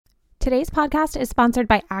Today's podcast is sponsored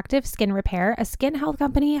by Active Skin Repair, a skin health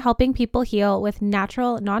company helping people heal with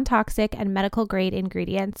natural, non-toxic, and medical-grade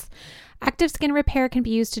ingredients. Active Skin Repair can be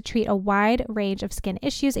used to treat a wide range of skin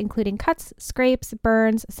issues, including cuts, scrapes,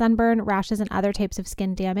 burns, sunburn, rashes, and other types of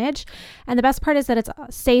skin damage. And the best part is that it's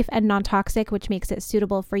safe and non-toxic, which makes it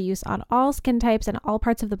suitable for use on all skin types and all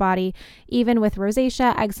parts of the body, even with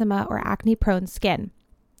rosacea, eczema, or acne-prone skin.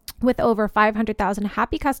 With over 500,000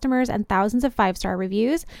 happy customers and thousands of 5-star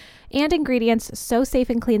reviews and ingredients so safe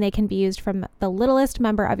and clean they can be used from the littlest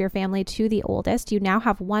member of your family to the oldest, you now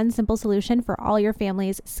have one simple solution for all your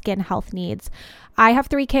family's skin health needs. I have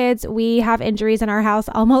 3 kids. We have injuries in our house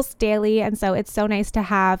almost daily, and so it's so nice to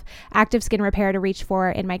have Active Skin Repair to reach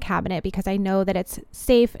for in my cabinet because I know that it's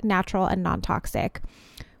safe, natural, and non-toxic.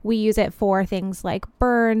 We use it for things like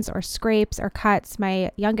burns or scrapes or cuts.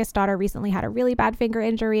 My youngest daughter recently had a really bad finger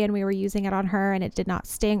injury and we were using it on her and it did not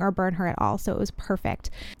sting or burn her at all. So it was perfect.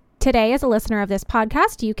 Today, as a listener of this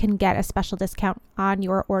podcast, you can get a special discount on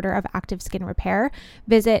your order of Active Skin Repair.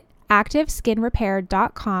 Visit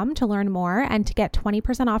activeskinrepair.com to learn more, and to get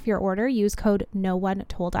 20% off your order, use code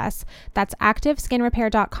NOONETOLDUS. That's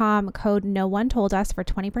activeskinrepair.com, code NOONETOLDUS for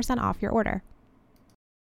 20% off your order.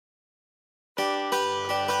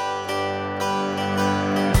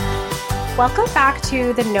 Welcome back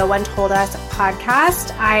to the No One Told Us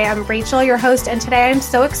podcast. I am Rachel, your host, and today I'm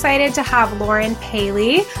so excited to have Lauren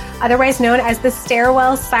Paley, otherwise known as the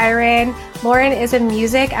Stairwell Siren. Lauren is a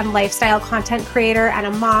music and lifestyle content creator and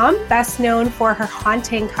a mom, best known for her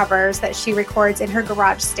haunting covers that she records in her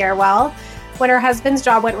garage stairwell. When her husband's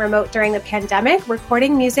job went remote during the pandemic,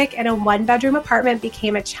 recording music in a 1-bedroom apartment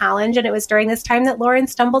became a challenge. And it was during this time that Lauren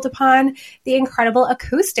stumbled upon the incredible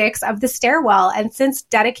acoustics of the stairwell. And since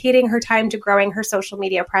dedicating her time to growing her social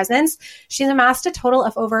media presence, she's amassed a total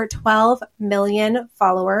of over 12 million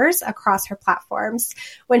followers across her platforms.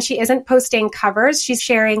 When she isn't posting covers, she's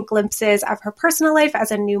sharing glimpses of her personal life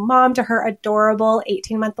as a new mom to her adorable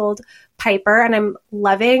 18-month-old Piper. And I'm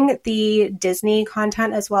loving the Disney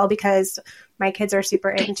content as well because my kids are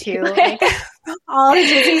super into all the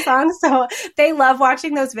Disney songs. So they love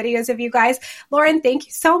watching those videos of you guys. Lauren, thank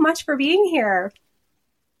you so much for being here.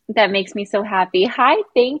 That makes me so happy. Hi,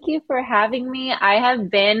 thank you for having me. I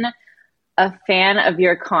have been a fan of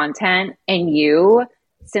your content and you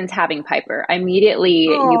since having Piper. Immediately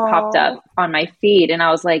you popped up on my feed and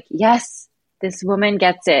I was like, yes, this woman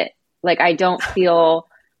gets it. Like, I don't feel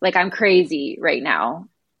like I'm crazy right now.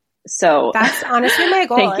 So that's honestly my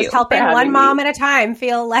goal, is helping one mom at a time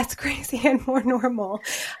feel less crazy and more normal.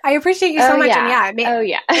 I appreciate you so much. Yeah. And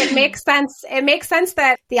it makes sense. It makes sense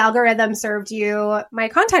that the algorithm served you my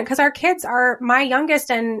content because our kids are, my youngest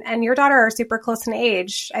and your daughter are super close in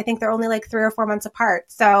age. I think they're only like 3 or 4 months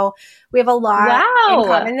apart. So we have a lot in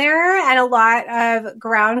common there and a lot of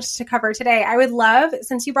ground to cover today. I would love,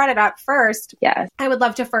 since you brought it up first, I would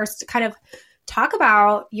love to first kind of talk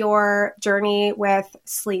about your journey with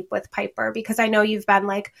sleep with Piper, because I know you've been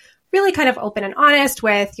like really kind of open and honest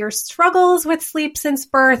with your struggles with sleep since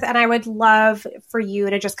birth. And I would love for you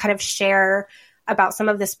to just kind of share about some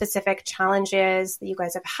of the specific challenges that you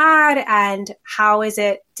guys have had and how is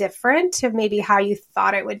it different to maybe how you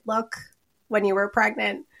thought it would look when you were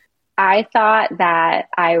pregnant. I thought that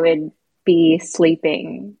I would be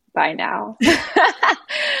sleeping by now.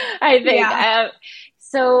 I think.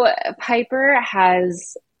 So Piper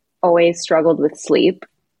has always struggled with sleep,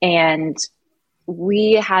 and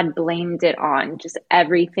we had blamed it on just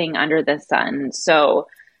everything under the sun. So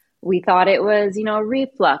we thought it was,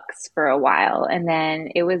 reflux for a while, and then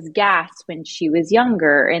it was gas when she was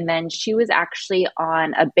younger, and then she was actually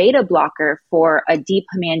on a beta blocker for a deep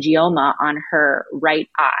hemangioma on her right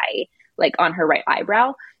eye, like on her right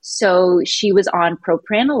eyebrow. So she was on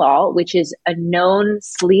propranolol, which is a known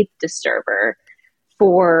sleep disturber,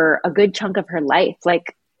 for a good chunk of her life,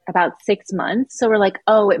 like about 6 months. So we're like,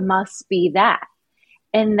 oh, it must be that.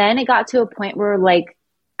 And then it got to a point where like,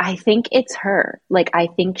 I think it's her. Like, I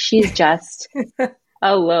think she's just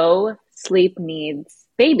a low sleep needs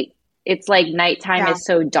baby. It's like nighttime is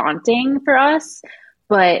so daunting for us.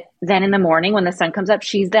 But then in the morning when the sun comes up,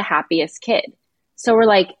 she's the happiest kid. So we're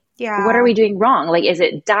like, what are we doing wrong? Like, is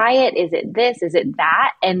it diet? Is it this? Is it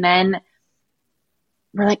that? And then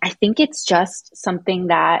we're like, I think it's just something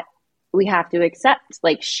that we have to accept.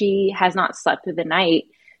 Like, she has not slept through the night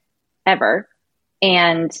ever.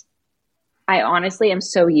 And I honestly am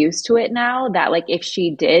so used to it now that like, if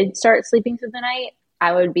she did start sleeping through the night,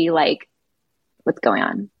 I would be like, what's going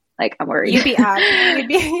on? Like, I'm worried. You'd be up.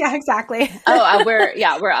 Yeah, exactly.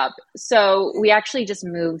 We're up. So we actually just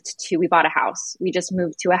we bought a house. We just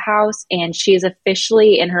moved to a house, and she is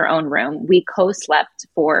officially in her own room. We co-slept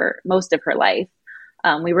for most of her life.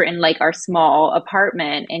 We were in like our small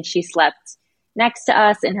apartment, and she slept next to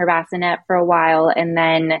us in her bassinet for a while. And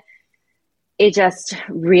then it just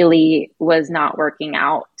really was not working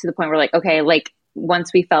out, to the point where like, okay, like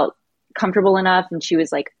once we felt comfortable enough and she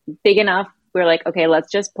was like big enough, we were like, okay,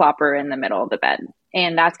 let's just plop her in the middle of the bed.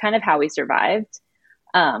 And that's kind of how we survived.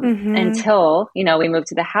 Until, we moved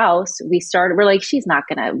to the house, we're like, she's not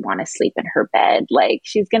going to want to sleep in her bed. Like,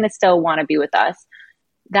 she's going to still want to be with us.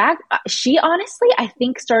 That she honestly, I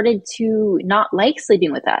think, started to not like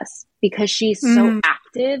sleeping with us because she's so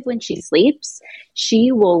active when she sleeps.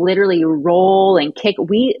 She will literally roll and kick.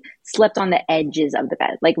 We slept on the edges of the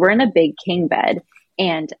bed. Like, we're in a big king bed,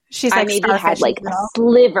 and she's like, I maybe had like a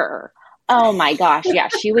sliver. Oh my gosh. Yeah.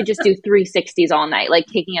 She would just do 360s all night, like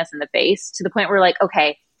kicking us in the face, to the point where like,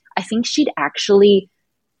 okay, I think she'd actually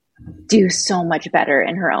do so much better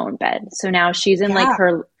in her own bed. So now she's in like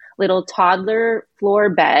her little toddler floor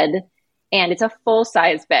bed, and it's a full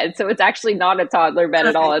size bed. So it's actually not a toddler bed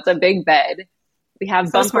at all. It's a big bed. We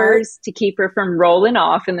have bumpers to keep her from rolling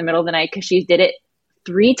off in the middle of the night, because she did it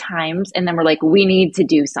 3 times. And then we're like, we need to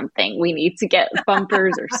do something. We need to get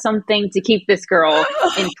bumpers or something to keep this girl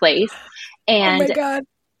in place. And oh my God.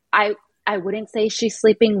 I wouldn't say she's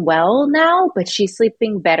sleeping well now, but she's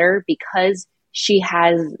sleeping better because she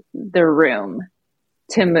has the room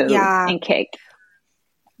to move and kick.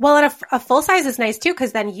 Well, and a full size is nice too,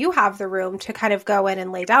 because then you have the room to kind of go in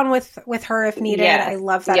and lay down with her if needed. Yes. I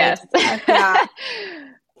love that. Yes. Yeah.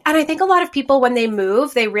 And I think a lot of people, when they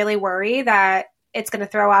move, they really worry that it's going to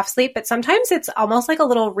throw off sleep. But sometimes it's almost like a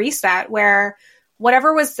little reset where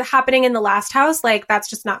whatever was happening in the last house, like that's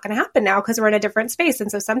just not going to happen now because we're in a different space.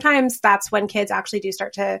 And so sometimes that's when kids actually do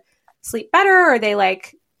start to sleep better, or they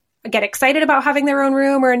like get excited about having their own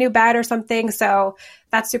room or a new bed or something. So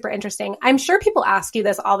that's super interesting. I'm sure people ask you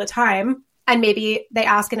this all the time, and maybe they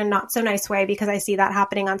ask in a not so nice way, because I see that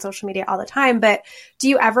happening on social media all the time. But do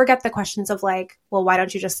you ever get the questions of like, well, why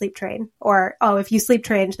don't you just sleep train? Or, oh, if you sleep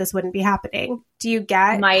trained, this wouldn't be happening. Do you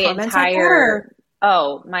get my comments entire,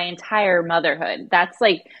 like my entire motherhood? That's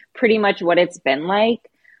like pretty much what it's been like.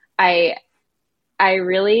 I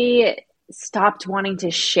really stopped wanting to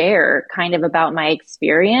share kind of about my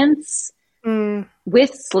experience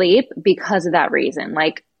with sleep because of that reason.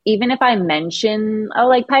 Like, even if I mention, oh,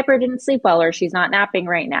 like Piper didn't sleep well, or she's not napping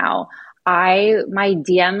right now, my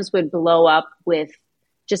DMs would blow up with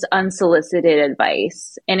just unsolicited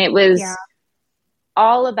advice. And it was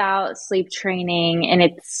all about sleep training. And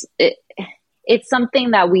it's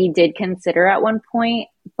something that we did consider at one point,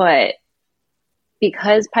 but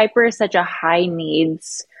because Piper is such a high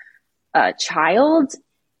needs child,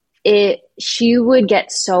 she would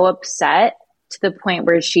get so upset to the point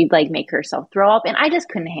where she'd like make herself throw up, and I just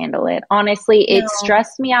couldn't handle it. Honestly, it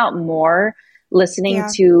stressed me out more listening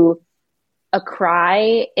to a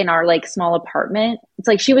cry in our like small apartment. It's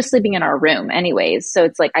like she was sleeping in our room anyways, so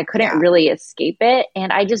it's like I couldn't really escape it,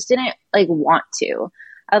 and I just didn't like want to.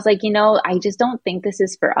 I was like, I just don't think this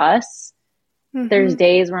is for us. There's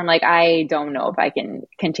days where I'm like, I don't know if I can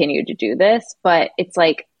continue to do this, but it's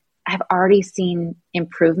like I've already seen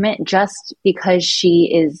improvement just because she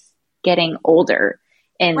is getting older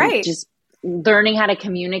and just learning how to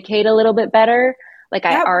communicate a little bit better. Like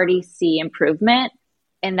I already see improvement.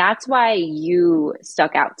 And that's why you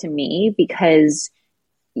stuck out to me, because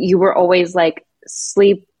you were always like,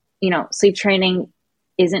 sleep training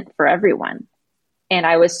isn't for everyone. And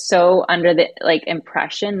I was so under the like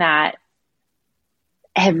impression that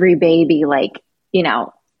every baby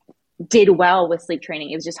did well with sleep training.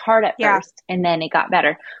 It was just hard at first, and then it got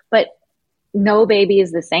better. But no baby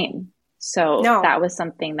is the same. So that was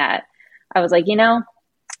something that I was like,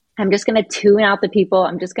 I'm just going to tune out the people.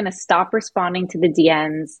 I'm just going to stop responding to the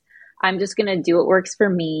DMs. I'm just going to do what works for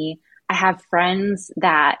me. I have friends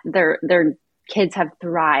that their kids have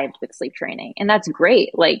thrived with sleep training, and that's great.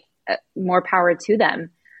 Like more power to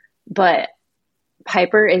them. But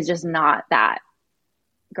Piper is just not that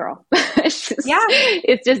girl.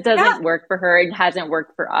 It just doesn't work for her. It hasn't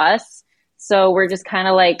worked for us. So we're just kind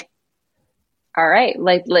of like, all right,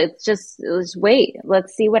 like let's wait.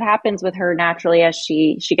 Let's see what happens with her naturally as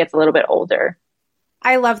she gets a little bit older.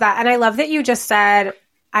 I love that. And I love that you just said,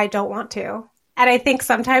 I don't want to. And I think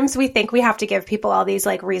sometimes we think we have to give people all these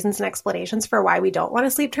like reasons and explanations for why we don't want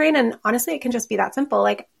to sleep train. And honestly, it can just be that simple.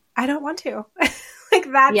 Like, I don't want to. Like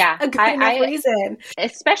that's a good enough reason.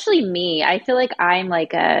 Especially me. I feel like I'm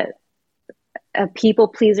like a people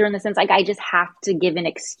pleaser in the sense, like, I just have to give an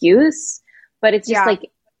excuse, but it's just like,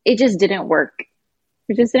 it just didn't work.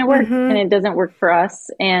 It just didn't work, and it doesn't work for us.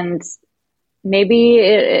 And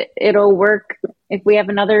maybe it'll work if we have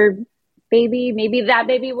another baby. Maybe that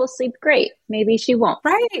baby will sleep great. Maybe she won't.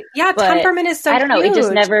 Right. Yeah. But temperament is so I don't know. huge. It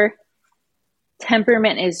just never,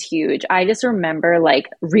 temperament is huge. I just remember like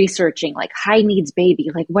researching like high needs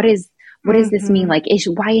baby. Like what does this mean? Like,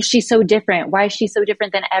 why is she so different? Why is she so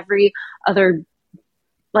different than every other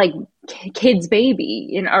like kid's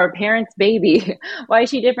baby and our parents' baby? Why is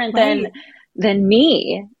she different than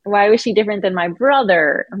me? Why was she different than my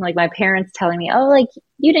brother? I'm like, my parents telling me, oh, like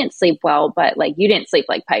you didn't sleep well, but like you didn't sleep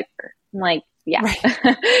like Piper. I'm like, yeah.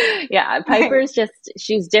 Right. Yeah. Piper's just,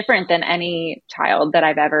 she's different than any child that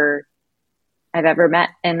I've ever met.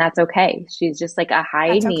 And that's okay. She's just like a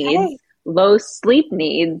high needs, low sleep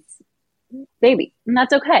needs baby. And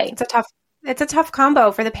that's okay. It's a tough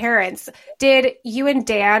combo for the parents. Did you and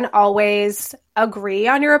Dan always agree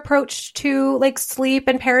on your approach to like sleep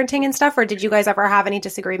and parenting and stuff? Or did you guys ever have any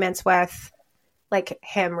disagreements with like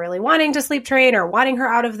him really wanting to sleep train or wanting her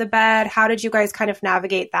out of the bed? How did you guys kind of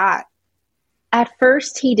navigate that? At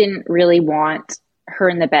first, he didn't really want her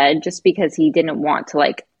in the bed just because he didn't want to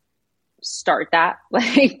like start that,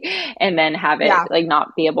 like, and then have it like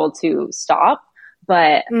not be able to stop.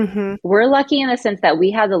 But we're lucky in the sense that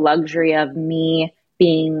we have the luxury of me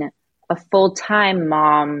being a full-time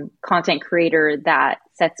mom, content creator that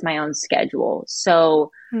sets my own schedule.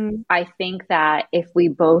 So I think that if we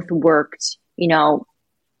both worked, you know,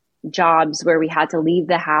 jobs where we had to leave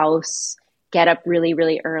the house, get up really,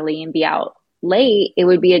 really early and be out late, it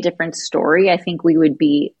would be a different story. I think we would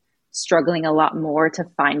be struggling a lot more to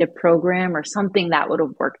find a program or something that would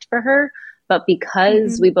have worked for her. But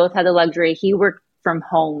because we both had the luxury, he worked from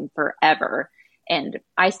home forever and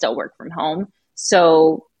I still work from home.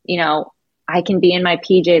 So, you know, I can be in my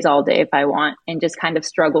PJs all day if I want and just kind of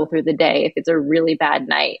struggle through the day if it's a really bad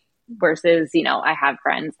night versus, you know, I have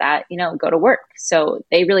friends that, you know, go to work. So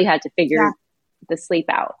they really had to figure the sleep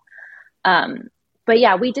out. But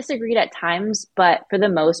yeah, we disagreed at times, but for the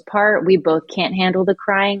most part, we both can't handle the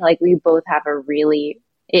crying. Like we both have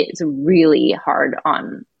it's really hard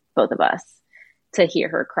on both of us to hear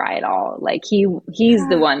her cry at all. Like he's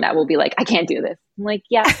the one that will be like, I can't do this. I'm like,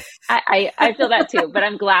 yeah, I feel that too, but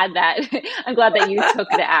I'm glad that you took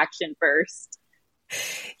the action first.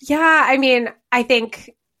 Yeah. I mean, I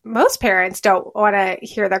think most parents don't want to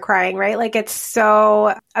hear the crying, right? Like it's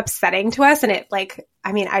so upsetting to us. And it like,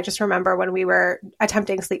 I mean, I just remember when we were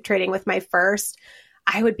attempting sleep training with my first,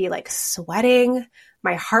 I would be like sweating.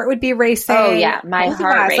 My heart would be racing. Oh yeah. My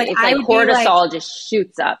heart rate. Like, it's like cortisol just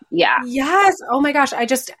shoots up. Yeah. Yes. Oh my gosh.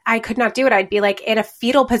 I could not do it. I'd be like in a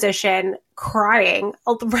fetal position crying,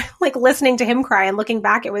 like listening to him cry and looking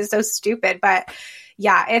back, it was so stupid, but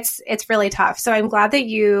yeah, it's really tough. So I'm glad that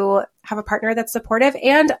you have a partner that's supportive.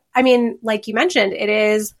 And I mean, like you mentioned, it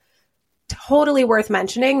is totally worth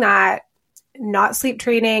mentioning that not sleep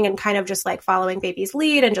training and kind of just like following baby's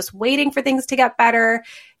lead and just waiting for things to get better.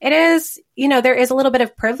 It is, you know, there is a little bit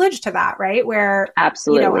of privilege to that, right? Where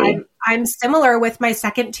absolutely, you know, I'm similar with my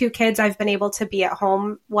second two kids. I've been able to be at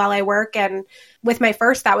home while I work. And with my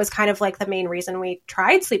first, that was kind of like the main reason we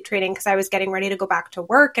tried sleep training because I was getting ready to go back to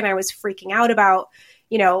work and I was freaking out about,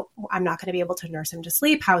 you know, I'm not going to be able to nurse him to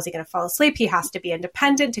sleep. How is he going to fall asleep? He has to be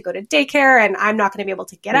independent to go to daycare and I'm not going to be able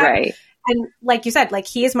to get up. Right. And like you said, like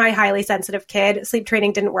he is my highly sensitive kid. Sleep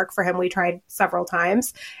training didn't work for him. We tried several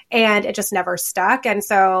times and it just never stuck. And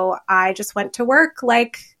so I just went to work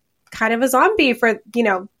like kind of a zombie for, you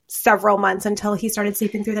know, several months until he started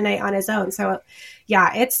sleeping through the night on his own. So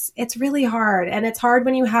yeah, it's really hard. And it's hard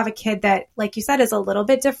when you have a kid that, like you said, is a little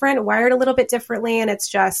bit different, wired a little bit differently. And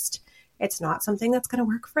it's not something that's going to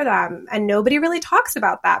work for them. And nobody really talks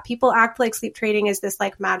about that. People act like sleep training is this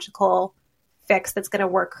like magical fix that's going to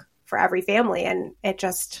work for every family. And it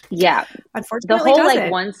just, unfortunately, the whole doesn't.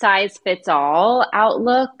 Like one size fits all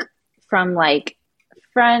outlook from like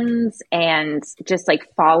friends and just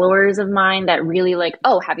like followers of mine that really like,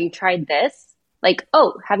 oh, have you tried this? Like,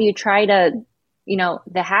 oh, have you tried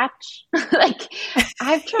the hatch? Like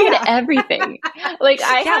I've tried everything. Like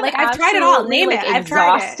I've tried it all. Name it. I've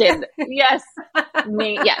exhausted. Tried it. Yes.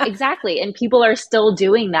 Yeah, exactly. And people are still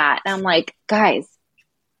doing that. And I'm like, guys,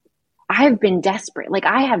 I've been desperate. Like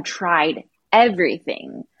I have tried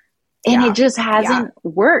everything and it just hasn't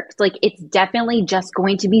worked. Like it's definitely just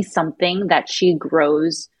going to be something that she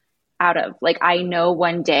grows out of. Like I know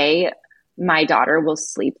one day my daughter will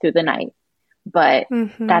sleep through the night, but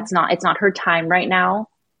it's not her time right now.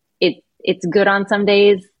 It's good on some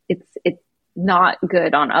days. It's not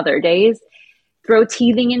good on other days. throw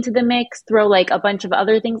teething into the mix, throw like a bunch of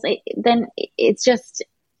other things, then it's just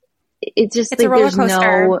It's like a roller there's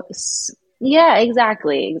coaster. no, yeah,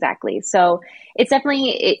 exactly. So it's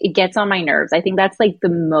definitely, it gets on my nerves. I think that's like the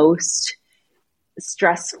most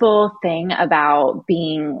stressful thing about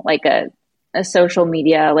being like a social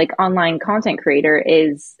media, like online content creator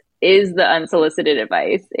is the unsolicited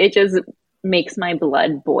advice. It just makes my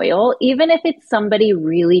blood boil, even if it's somebody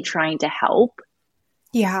really trying to help.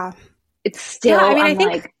 Yeah. It's Yeah. I still, mean, I I'm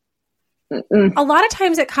think like, mm-mm. a lot of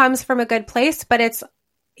times it comes from a good place, but it's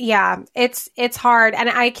hard. And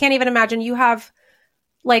I can't even imagine you have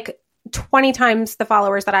like 20 times the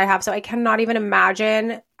followers that I have. So I cannot even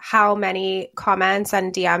imagine how many comments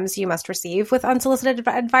and DMs you must receive with unsolicited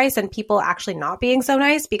advice and people actually not being so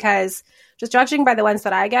nice, because just judging by the ones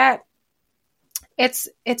that I get, it's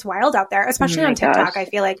wild out there, Oh especially my on TikTok. gosh. I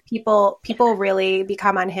feel like people really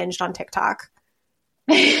become unhinged on TikTok.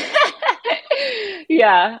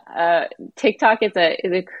 Yeah, TikTok is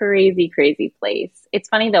a crazy place. It's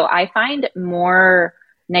funny though. I find more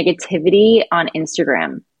negativity on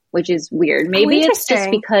Instagram, which is weird. Oh, Maybe it's just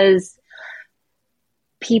interesting. because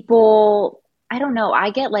people, I don't know.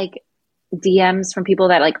 I get like DMs from people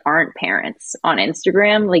that like aren't parents on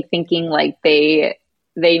Instagram, like thinking like they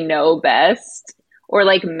know best, or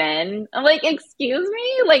like men. I'm like, excuse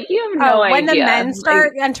me, like you have no Oh, when the idea. men Like,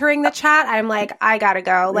 start entering the chat, I'm like, I gotta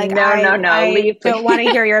go. Like, no, I leave, don't want to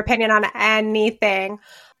please. hear your opinion on anything.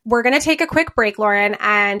 We're going to take a quick break, Lauren.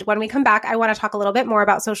 And when we come back, I want to talk a little bit more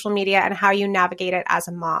about social media and how you navigate it as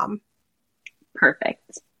a mom.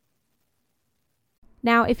 Perfect.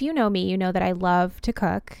 Now, if you know me, you know that I love to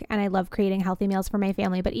cook and I love creating healthy meals for my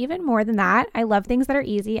family. But even more than that, I love things that are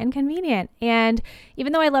easy and convenient. And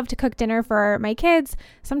even though I love to cook dinner for my kids,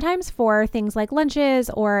 sometimes for things like lunches,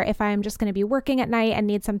 or if I'm just going to be working at night and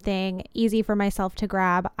need something easy for myself to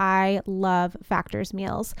grab, I love Factor's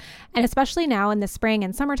meals. And especially now in the spring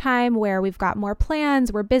and summertime where we've got more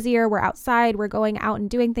plans, we're busier, we're outside, we're going out and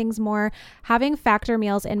doing things more, having Factor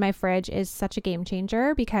meals in my fridge is such a game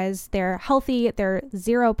changer because they're healthy, they're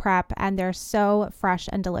zero prep, and they're so fresh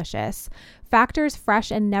and delicious. Factor's fresh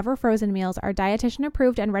and never frozen meals are dietitian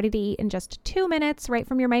approved and ready to eat in just 2 minutes right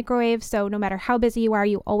from your microwave. So no matter how busy you are,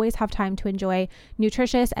 you always have time to enjoy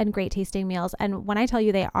nutritious and great tasting meals. And when I tell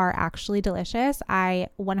you they are actually delicious, I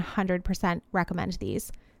 100% recommend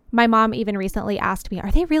these. My mom even recently asked me,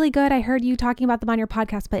 are they really good? I heard you talking about them on your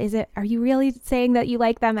podcast, but are you really saying that you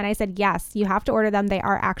like them? And I said, yes, you have to order them. They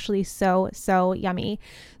are actually so yummy.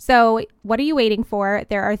 So what are you waiting for?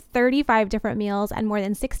 There are 35 different meals and more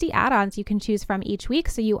than 60 add-ons you can choose from each week.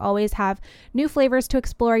 So you always have new flavors to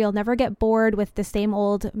explore. You'll never get bored with the same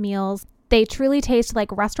old meals. They truly taste like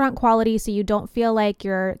restaurant quality, so you don't feel like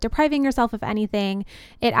you're depriving yourself of anything.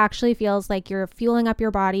 It actually feels like you're fueling up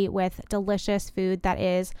your body with delicious food that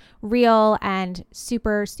is real and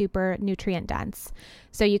super nutrient dense.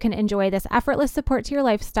 So you can enjoy this effortless support to your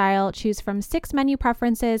lifestyle, choose from 6 menu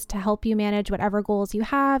preferences to help you manage whatever goals you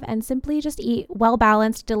have, and simply just eat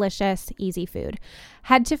well-balanced, delicious, easy food.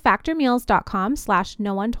 Head to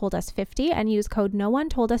factormeals.com/no-one-told-us-50 and use code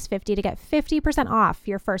no-one-told-us-50 to get 50% off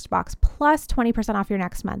your first box plus 20% off your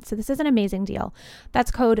next month. So this is an amazing deal.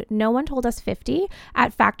 That's code no-one-told-us-50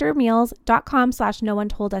 at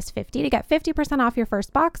factormeals.com/no-one-told-us-50 to get 50% off your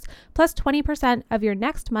first box plus 20% of your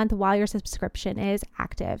next month while your subscription is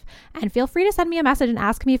active. And feel free to send me a message and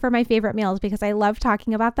ask me for my favorite meals because I love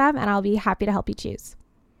talking about them and I'll be happy to help you choose.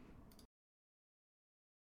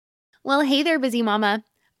 Well, hey there, busy mama.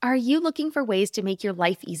 Are you looking for ways to make your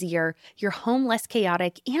life easier, your home less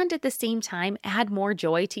chaotic, and at the same time add more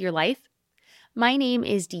joy to your life? My name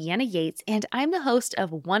is Deanna Yates, and I'm the host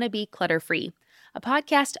of Wanna Be Clutter-Free, a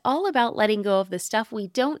podcast all about letting go of the stuff we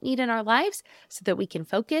don't need in our lives so that we can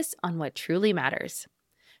focus on what truly matters.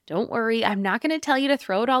 Don't worry, I'm not going to tell you to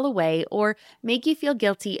throw it all away or make you feel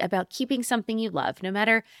guilty about keeping something you love, no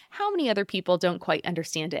matter how many other people don't quite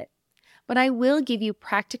understand it. But I will give you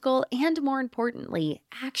practical and, more importantly,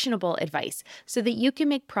 actionable advice so that you can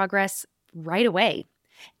make progress right away.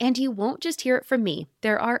 And you won't just hear it from me.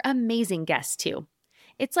 There are amazing guests too.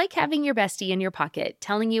 It's like having your bestie in your pocket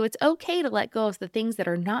telling you it's okay to let go of the things that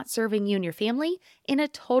are not serving you and your family in a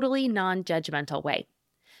totally non-judgmental way.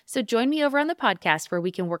 So join me over on the podcast where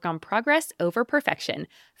we can work on progress over perfection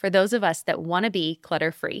for those of us that want to be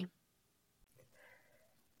clutter-free.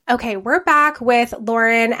 Okay, we're back with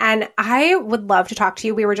Lauren, and I would love to talk to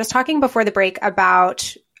you. We were just talking before the break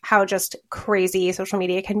about how just crazy social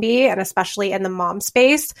media can be, and especially in the mom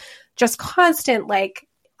space, just constant like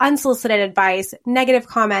unsolicited advice, negative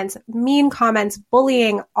comments, mean comments,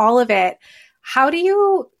 bullying, all of it. How do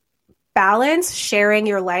you balance sharing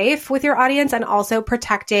your life with your audience and also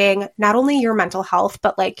protecting not only your mental health,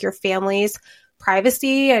 but like your family's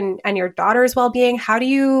privacy and your daughter's well-being? How do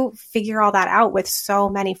you figure all that out with so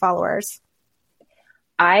many followers?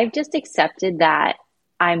 I've just accepted that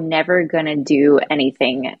I'm never going to do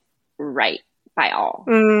anything right by all.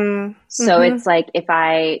 So it's like if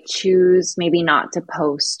I choose maybe not to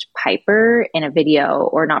post Piper in a video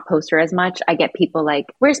or not post her as much, I get people like,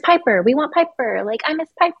 where's Piper? We want Piper. Like, I miss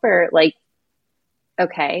Piper. Like,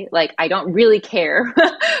 okay, like I don't really care,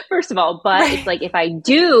 first of all, but it's like if I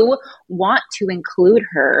do want to include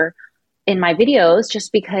her in my videos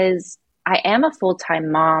just because I am a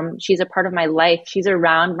full-time mom, she's a part of my life, she's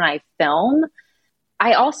around when I film,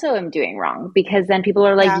 I also am doing wrong because then people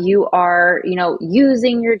are like, you are, you know,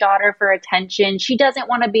 using your daughter for attention. She doesn't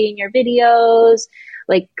want to be in your videos.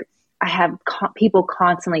 Like I have people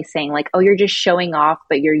constantly saying like, oh, you're just showing off,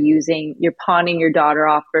 but you're pawning your daughter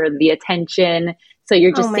off for the attention. So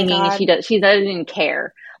you're just singing and she doesn't even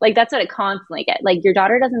care. Like that's what I constantly get. Like your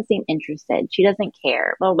daughter doesn't seem interested. She doesn't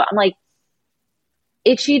care. Blah, blah, blah. I'm like,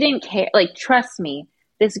 if she didn't care, like, trust me,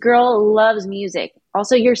 this girl loves music.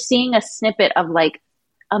 Also, you're seeing a snippet of like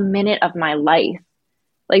a minute of my life.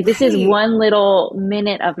 Like this is one little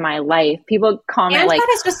minute of my life. People comment like, that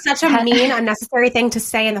is just such a mean, unnecessary thing to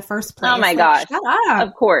say in the first place. Oh my like, gosh. Shut up.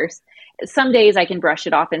 Of course. Some days I can brush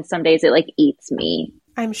it off and some days it like eats me.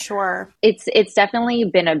 I'm sure. It's definitely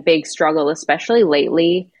been a big struggle, especially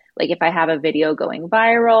lately. Like if I have a video going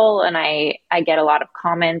viral and I get a lot of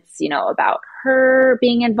comments, you know, about her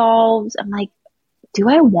being involved, I'm like, do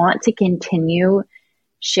I want to continue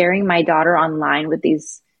sharing my daughter online with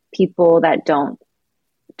these people that don't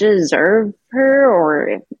deserve her?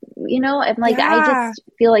 Or, you know, I'm like, I just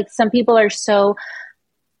feel like some people are so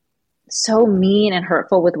mean and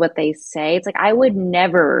hurtful with what they say. It's like, I would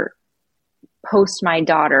never post my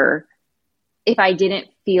daughter if I didn't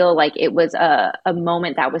feel like it was a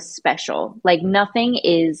moment that was special. Like nothing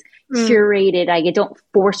is curated. I don't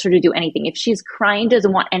force her to do anything. If she's crying,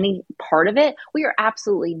 doesn't want any part of it, we are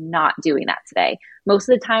absolutely not doing that today. Most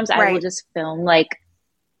of the times I will just film like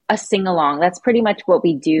a sing along. That's pretty much what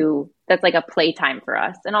we do. That's like a playtime for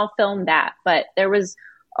us. And I'll film that. But there was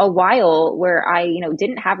a while where I, you know,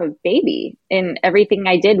 didn't have a baby and everything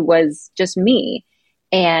I did was just me.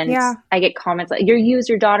 And I get comments like, you use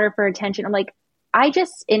your daughter for attention. I'm like, I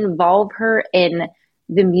just involve her in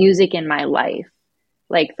the music in my life.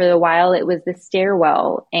 Like for a while it was the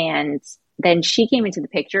stairwell and then she came into the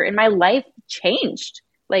picture and my life changed.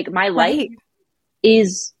 Like my life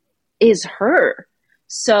is her.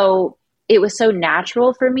 So it was so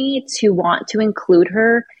natural for me to want to include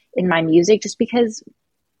her in my music just because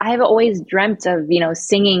I have always dreamt of, you know,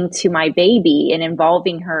 singing to my baby and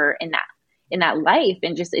involving her in that life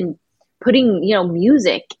and just in putting, you know,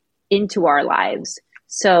 music into our lives.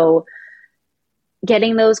 So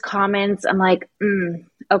getting those comments, I'm like,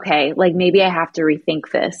 okay, like maybe I have to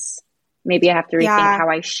rethink this. Maybe I have to rethink how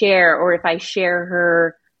I share, or if I share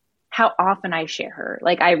her, how often I share her.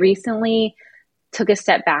 Like I recently took a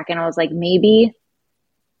step back and I was like, maybe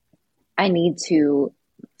I need to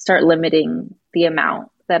start limiting the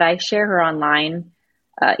amount that I share her online.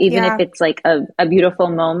 Even if it's like a beautiful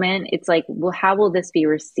moment, it's like, well, how will this be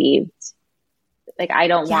received? Like, I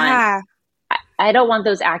don't want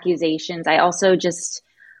those accusations. I also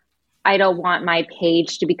I don't want my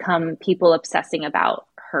page to become people obsessing about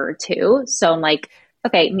her too. So I'm like,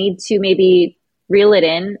 okay, need to maybe reel it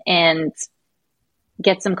in and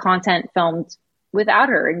get some content filmed without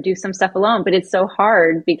her and do some stuff alone. But it's so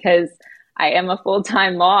hard because I am a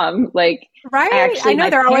full-time mom. Like, I know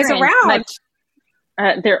they're always around.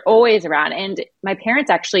 They're always around. And my parents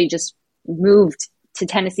actually just moved to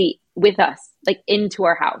Tennessee with us, like into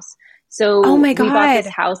our house. So we bought this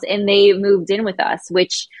house and they moved in with us,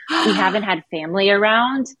 which we haven't had family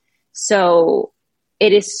around. So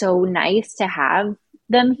it is so nice to have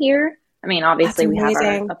them here. I mean, obviously we have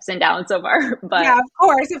our ups and downs so far, but yeah, of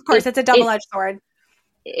course. It's a double-edged sword.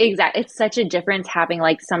 Exactly. It's such a difference having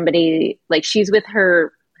like somebody, like she's with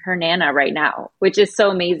her Nana right now, which is so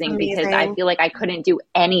amazing because I feel like I couldn't do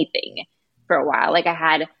anything for a while. Like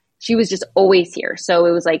she was just always here. So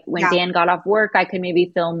it was like when Dan got off work, I could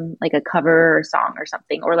maybe film like a cover or song or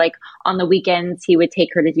something, or like on the weekends, he would take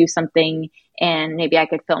her to do something and maybe I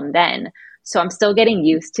could film then. So I'm still getting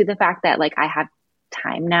used to the fact that like I have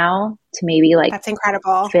time now to maybe like that's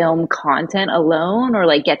incredible film content alone or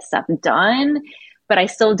like get stuff done. But I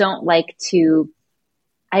still don't like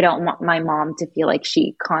I don't want my mom to feel like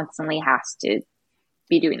she constantly has to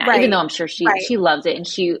be doing that, even though I'm sure she loves it and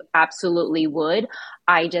she absolutely would.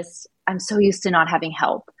 I'm so used to not having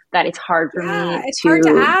help that it's hard for me it's hard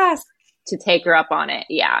to ask. to take her up on it.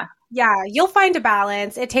 Yeah. Yeah. You'll find a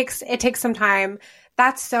balance. It takes some time.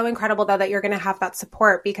 That's so incredible though, that you're going to have that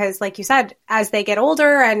support, because like you said, as they get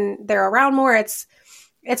older and they're around more, it's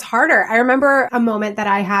harder. I remember a moment that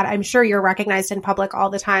I had, I'm sure you're recognized in public all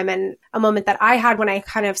the time. And a moment that I had when I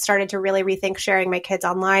kind of started to really rethink sharing my kids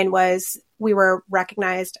online was we were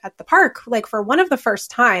recognized at the park, like for one of the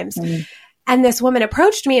first times. Mm-hmm. And this woman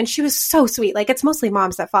approached me and she was so sweet. Like it's mostly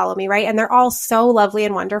moms that follow me, right? And they're all so lovely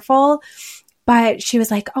and wonderful. But she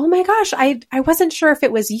was like, oh my gosh, I wasn't sure if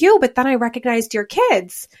it was you, but then I recognized your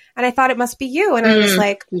kids and I thought it must be you. And I was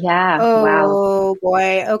like, yeah, oh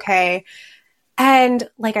boy, okay. And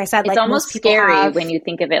like I said, it's almost scary when you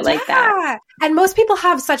think of it like that. And most people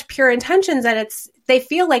have such pure intentions, and they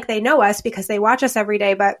feel like they know us because they watch us every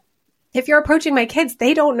day. But if you're approaching my kids,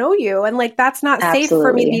 they don't know you. And like, that's not safe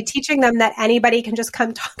for me to be teaching them that anybody can just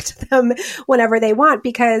come talk to them whenever they want.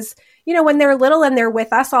 Because, you know, when they're little and they're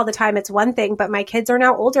with us all the time, it's one thing, but my kids are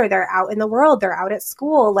now older. They're out in the world. They're out at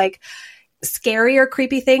school. Like scary or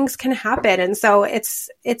creepy things can happen. And so it's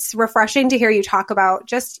refreshing to hear you talk about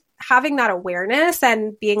just having that awareness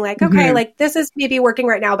and being like, okay, like this is maybe working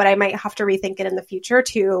right now, but I might have to rethink it in the future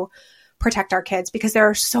to protect our kids, because there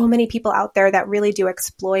are so many people out there that really do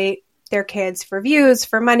exploit their kids for views,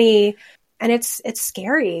 for money. And it's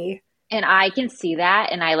scary. And I can see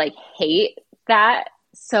that. And I like hate that.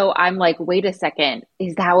 So I'm like, wait a second,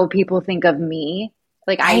 is that what people think of me?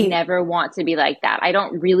 Like, I never want to be like that. I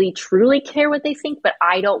don't really truly care what they think, but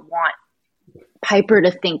I don't want Piper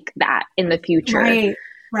to think that in the future.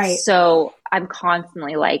 Right. So I'm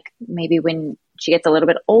constantly like, maybe when she gets a little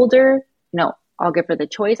bit older, no, I'll give her the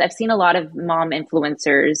choice. I've seen a lot of mom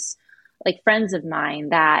influencers, like friends of mine,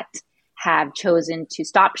 that have chosen to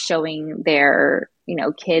stop showing their, you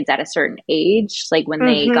know, kids at a certain age, like when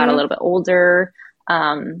they got a little bit older,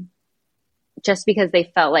 just because they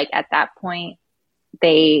felt like at that point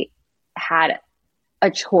they had a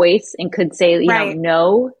choice and could say, you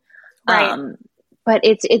know, no. But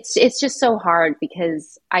it's just so hard,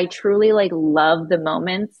 because I truly like love the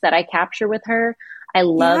moments that I capture with her. I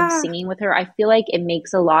love singing with her. I feel like it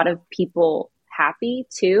makes a lot of people happy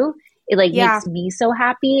too. It like makes me so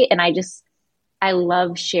happy. And I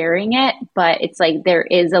love sharing it, but it's like, there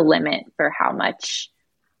is a limit for how much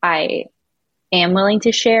I am willing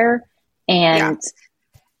to share. And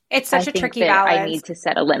it's such a tricky balance. I need to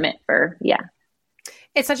set a limit for,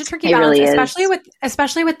 It's such a tricky balance, really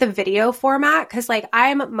especially with the video format. Cause like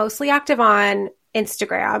I'm mostly active on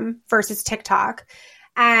Instagram versus TikTok.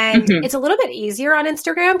 And it's a little bit easier on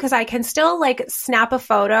Instagram because I can still like snap a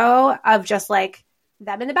photo of just like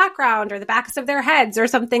them in the background or the backs of their heads or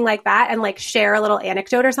something like that, and like share a little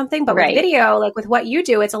anecdote or something. But with video, like with what you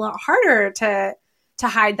do, it's a lot harder to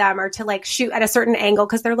hide them or to like shoot at a certain angle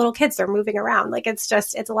because they're little kids, they're moving around. Like it's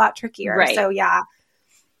a lot trickier. Right. So yeah.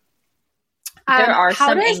 There are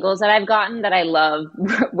some angles that I've gotten that I love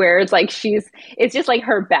where it's like it's just like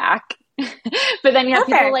her back. But then you have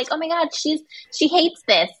people like, oh my God, she hates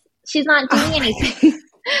this. She's not doing anything.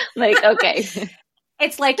 Like, okay.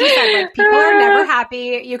 It's like you said, like people are never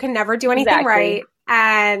happy. You can never do anything right.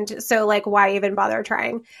 And so like, why even bother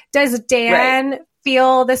trying? Does Dan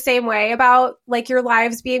feel the same way about like your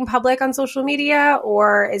lives being public on social media,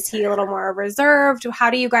 or is he a little more reserved? How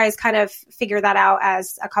do you guys kind of figure that out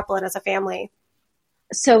as a couple and as a family?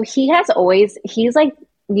 So he's like,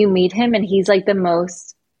 you meet him and he's like the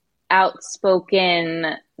most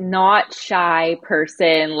outspoken, not shy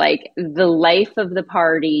person, like the life of the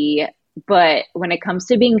party. But when it comes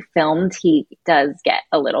to being filmed, he does get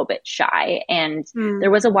a little bit shy. And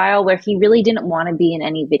there was a while where he really didn't want to be in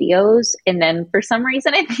any videos. And then for some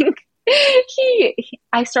reason, I think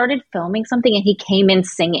I started filming something and he came in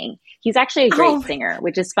singing. He's actually a great singer,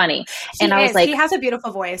 which is funny. And I was like, he has a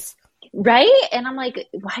beautiful voice. Right? And I'm like,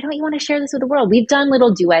 why don't you want to share this with the world? We've done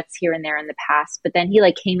little duets here and there in the past, but then he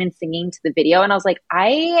like came in singing to the video and I was like,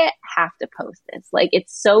 I have to post this. Like,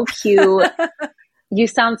 it's so cute. You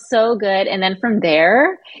sound so good. And then from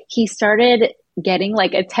there, he started getting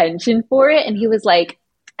like attention for it. And he was like,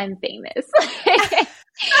 I'm famous.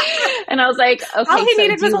 And I was like, okay. All he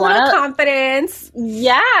needed was a little confidence.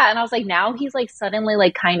 Yeah. And I was like, now he's like suddenly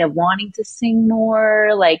like kind of wanting to sing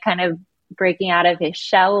more, like kind of breaking out of his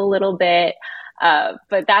shell a little bit.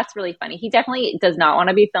 But that's really funny. He definitely does not want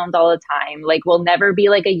to be filmed all the time. Like, we'll never be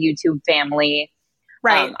like a YouTube family.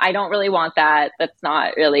 Right. I don't really want that. That's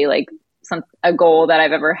not really like a goal that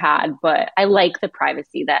I've ever had, but I like the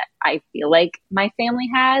privacy that I feel like my family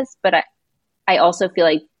has. But I also feel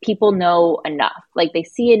like people know enough, like they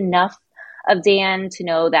see enough of Dan to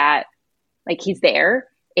know that like he's there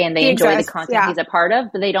and they enjoy the content he's a part of,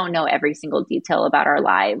 but they don't know every single detail about our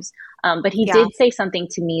lives. But he did say something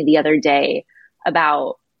to me the other day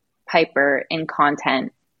about Piper in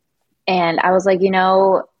content. And I was like,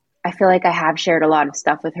 I feel like I have shared a lot of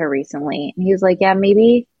stuff with her recently. And he was like, yeah,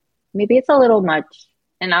 maybe it's a little much.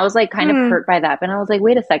 And I was like kind of hurt by that. But I was like,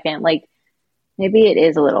 wait a second, like maybe it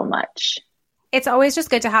is a little much. It's always just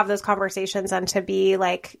good to have those conversations and to be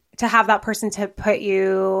like, to have that person to put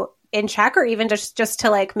you in check, or even just to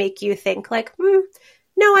like make you think like,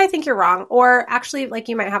 no, I think you're wrong. Or actually, like,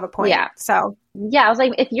 you might have a point. Yeah. So yeah, I was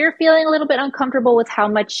like, if you're feeling a little bit uncomfortable with how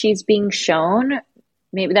much she's being shown,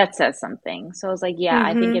 maybe that says something. So I was like, yeah,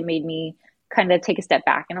 I think it made me kind of take a step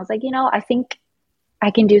back. And I was like, I think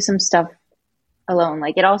I can do some stuff alone.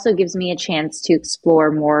 Like, it also gives me a chance to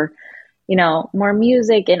explore more, more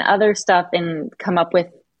music and other stuff, and come up with,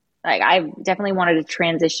 like, I definitely wanted to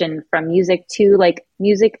transition from music to like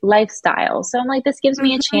music lifestyle. So I'm like, this gives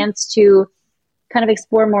me a chance to kind of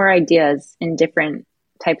explore more ideas in different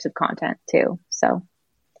types of content too. So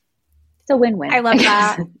it's a win-win. I love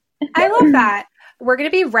that. I love that. We're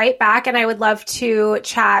going to be right back, and I would love to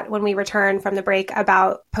chat when we return from the break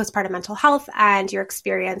about postpartum mental health and your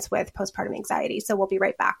experience with postpartum anxiety. So we'll be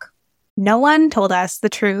right back. No one told us the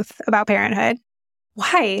truth about parenthood.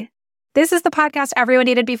 Why? This is the podcast everyone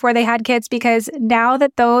needed before they had kids, because now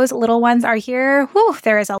that those little ones are here,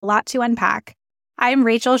 there is a lot to unpack. I'm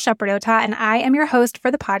Rachel Shepardota, and I am your host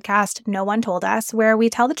for the podcast No One Told Us, where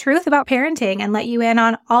we tell the truth about parenting and let you in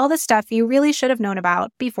on all the stuff you really should have known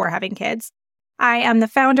about before having kids. I am the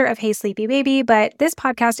founder of Hey Sleepy Baby, but this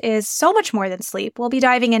podcast is so much more than sleep. We'll be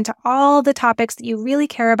diving into all the topics that you really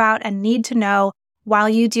care about and need to know while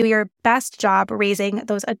you do your best job raising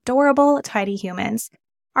those adorable, tiny humans.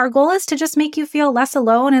 Our goal is to just make you feel less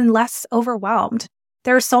alone and less overwhelmed.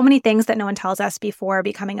 There are so many things that no one tells us before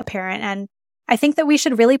becoming a parent, and I think that we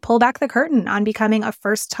should really pull back the curtain on becoming a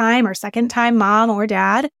first-time or second-time mom or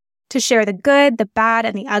dad, to share the good, the bad,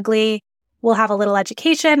 and the ugly. We'll have a little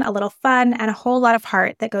education, a little fun, and a whole lot of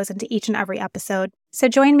heart that goes into each and every episode. So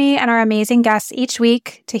join me and our amazing guests each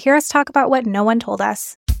week to hear us talk about what no one told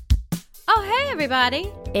us. Oh, hey, everybody.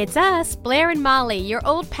 It's us, Blair and Molly, your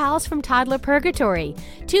old pals from Toddler Purgatory.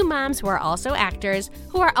 Two moms who are also actors,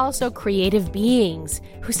 who are also creative beings,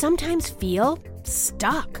 who sometimes feel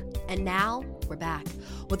stuck. And now we're back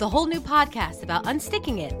with a whole new podcast about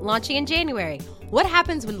unsticking it, launching in January. What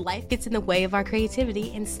happens when life gets in the way of our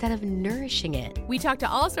creativity instead of nourishing it? We talk to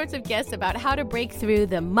all sorts of guests about how to break through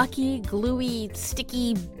the mucky, gluey,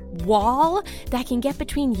 sticky wall that can get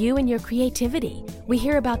between you and your creativity. We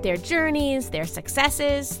hear about their journeys, their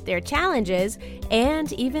successes, their challenges,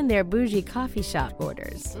 and even their bougie coffee shop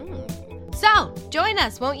orders. So, join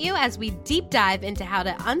us, won't you, as we deep dive into how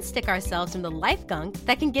to unstick ourselves from the life gunk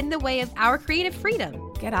that can get in the way of our creative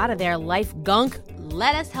freedom. Get out of there, life gunk.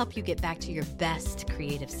 Let us help you get back to your best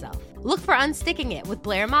creative self. Look for Unsticking It with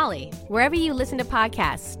Blair and Molly, wherever you listen to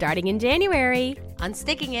podcasts, starting in January.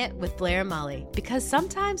 Unsticking It with Blair and Molly, because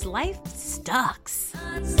sometimes life sucks.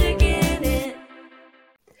 Unsticking it.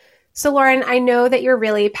 So, Lauren, I know that you're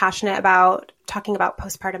really passionate about talking about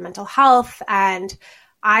postpartum mental health, and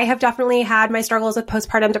I have definitely had my struggles with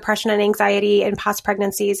postpartum depression and anxiety in past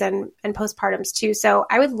pregnancies and postpartums too. So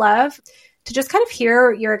I would love to just kind of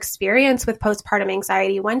hear your experience with postpartum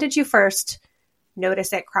anxiety. When did you first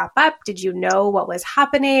notice it crop up? Did you know what was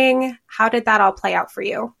happening? How did that all play out for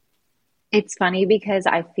you? It's funny because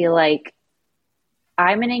I feel like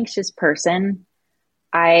I'm an anxious person.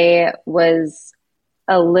 I was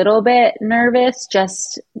a little bit nervous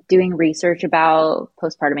just doing research about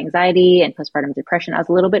postpartum anxiety and postpartum depression. I was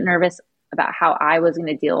a little bit nervous about how I was going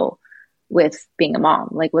to deal with being a mom.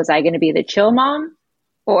 Like, was I going to be the chill mom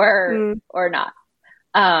or not?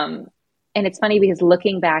 And it's funny because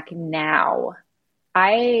looking back now,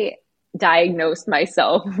 I diagnosed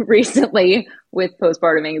myself recently with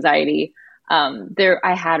postpartum anxiety.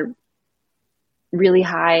 I had really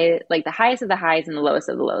high, like the highest of the highs and the lowest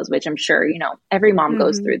of the lows, which I'm sure, every mom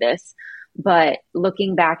goes through this. But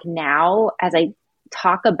looking back now, as I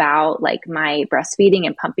talk about like my breastfeeding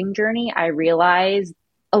and pumping journey, I realized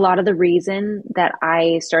a lot of the reason that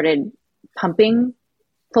I started pumping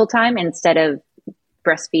full time instead of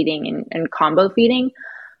breastfeeding and combo feeding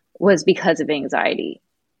was because of anxiety.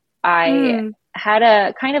 I had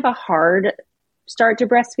a kind of a hard start to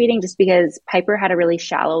breastfeeding just because Piper had a really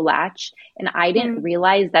shallow latch, and I didn't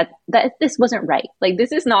realize that this wasn't right. Like,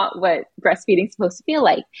 this is not what breastfeeding is supposed to feel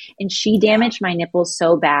like. And she damaged my nipples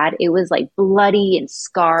so bad. It was like bloody and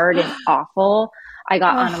scarred and awful. I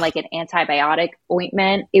got on like an antibiotic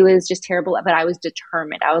ointment. It was just terrible, but I was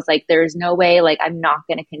determined. I was like, there's no way, like, I'm not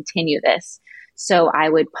going to continue this. So I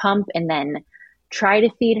would pump and then try to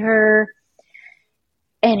feed her.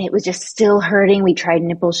 and it was just still hurting. We tried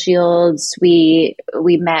nipple shields. We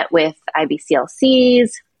met with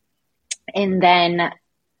IBCLCs, and then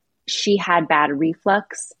she had bad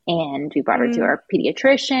reflux, and we brought her to our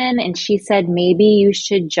pediatrician, and she said, maybe you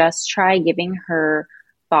should just try giving her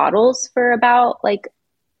bottles for about like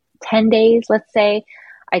 10 days, let's say.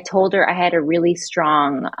 I told her I had a really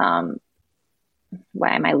strong,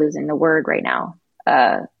 why am I losing the word right now?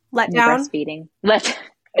 Letdown? Breastfeeding. Yes.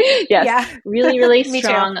 Yeah. Really, really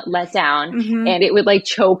strong letdown. And it would like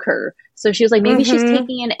choke her. So she was like, maybe she's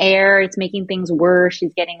taking in air. It's making things worse.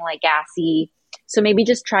 She's getting like gassy. So maybe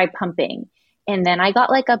just try pumping. And then I got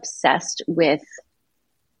like obsessed with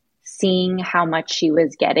seeing how much she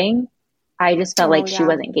was getting. I just felt like she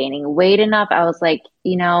wasn't gaining weight enough. I was like,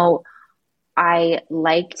 you know, I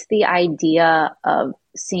liked the idea of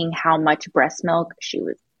seeing how much breast milk she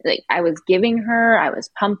was, like I was giving her, I was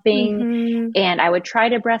pumping, and I would try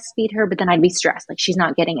to breastfeed her, but then I'd be stressed, like she's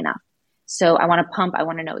not getting enough. So I want to pump. I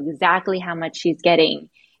want to know exactly how much she's getting.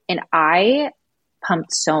 And I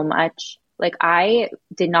pumped so much. Like I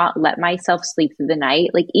did not let myself sleep through the night.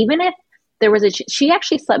 Like even if there was she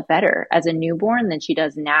actually slept better as a newborn than she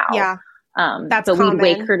does now. Yeah. That's but common. We'd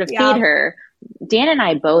wake her to feed her. Dan and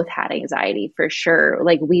I both had anxiety for sure.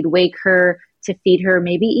 Like we'd wake her to feed her,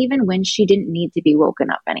 maybe even when she didn't need to be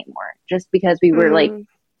woken up anymore, just because we were like,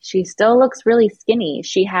 she still looks really skinny.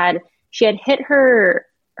 She had hit her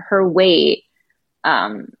weight,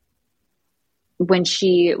 when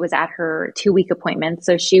she was at her 2-week appointment.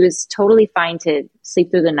 So she was totally fine to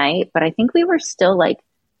sleep through the night. But I think we were still like,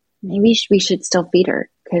 maybe we should still feed her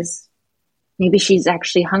because maybe she's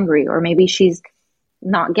actually hungry, or maybe she's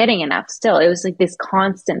not getting enough still. It was like this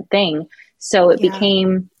constant thing. So it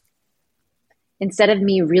became, instead of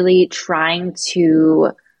me really trying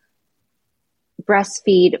to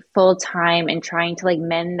breastfeed full time and trying to like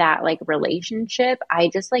mend that like relationship, I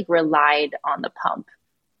just like relied on the pump.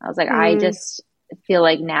 I was like, I just feel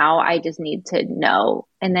like now I just need to know.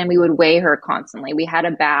 And then we would weigh her constantly. We had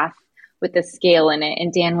a bath with a scale in it,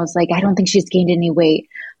 and Dan was like, I don't think she's gained any weight.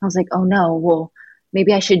 I was like, oh no, well,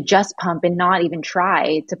 maybe I should just pump and not even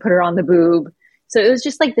try to put her on the boob. So it was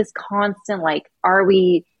just like this constant, like, are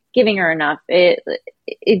we giving her enough? It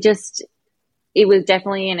was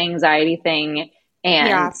definitely an anxiety thing.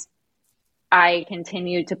 And I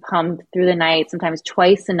continued to pump through the night, sometimes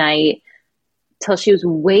twice a night, till she was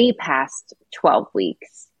way past 12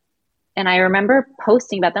 weeks. And I remember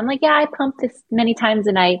posting about them, like, yeah, I pumped this many times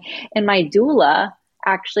a night. And my doula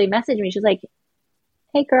actually messaged me. She's like,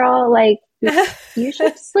 hey girl, like, you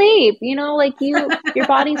should sleep, you know, like your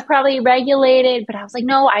body's probably regulated. But I was like,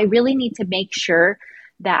 no, I really need to make sure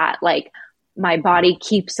that like my body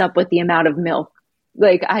keeps up with the amount of milk.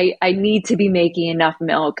 Like I need to be making enough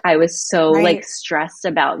milk. I was so like stressed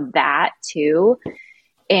about that too.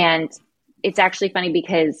 And it's actually funny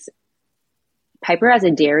because Piper has a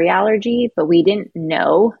dairy allergy, but we didn't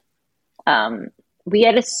know. We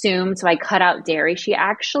had assumed, so I cut out dairy. She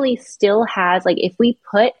actually still has, like, if we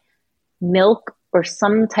put milk or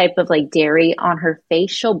some type of like dairy on her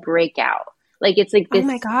face, she'll break out. Like it's like this. Oh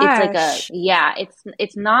my gosh. It's like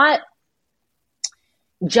it's not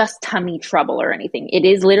just tummy trouble or anything. It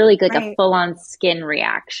is literally like a full on skin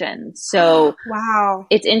reaction. So wow,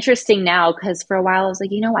 it's interesting now because for a while I was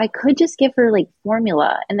like, you know, I could just give her like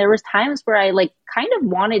formula, and there was times where I like kind of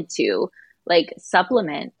wanted to like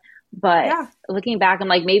supplement. But looking back, I'm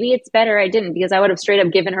like, maybe it's better I didn't, because I would have straight up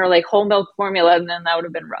given her like whole milk formula, and then that would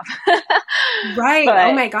have been rough. Right. But,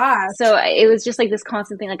 oh my gosh. So it was just like this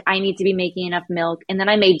constant thing, like I need to be making enough milk. And then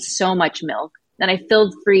I made so much milk. Then I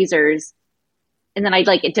filled freezers, and then I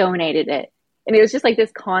like donated it. And it was just like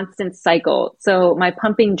this constant cycle. So my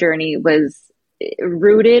pumping journey was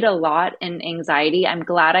rooted a lot in anxiety. I'm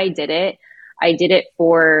glad I did it. I did it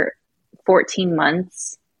for 14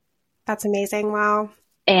 months. That's amazing. Wow.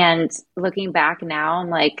 And looking back now,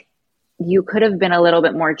 I'm like, you could have been a little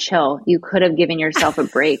bit more chill. You could have given yourself a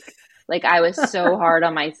break. Like I was so hard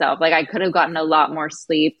on myself. Like I could have gotten a lot more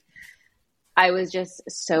sleep. I was just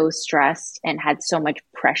so stressed and had so much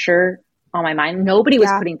pressure on my mind. Nobody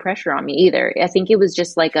was putting pressure on me either. I think it was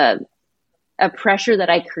just like a pressure that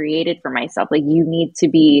I created for myself. Like you need to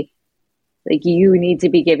be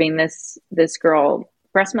giving this girl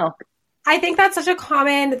breast milk. I think that's such a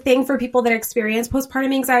common thing for people that experience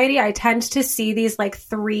postpartum anxiety. I tend to see these like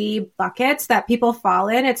 3 buckets that people fall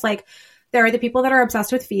in. It's like there are the people that are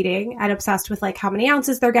obsessed with feeding and obsessed with like how many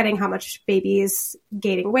ounces they're getting, how much baby's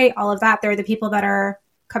gaining weight, all of that. There are the people that are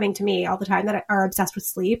coming to me all the time that are obsessed with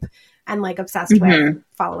sleep and like obsessed with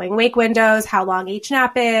following wake windows, how long each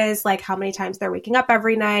nap is, like how many times they're waking up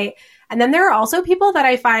every night. And then there are also people that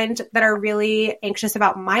I find that are really anxious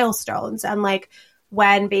about milestones and like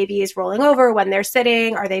when baby is rolling over, when they're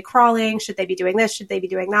sitting, are they crawling? Should they be doing this? Should they be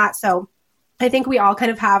doing that? So I think we all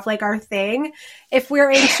kind of have like our thing if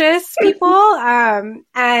we're anxious people.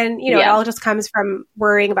 And, you know, it all just comes from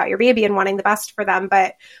worrying about your baby and wanting the best for them.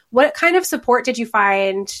 But what kind of support did you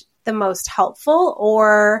find the most helpful?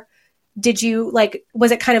 Or did you like,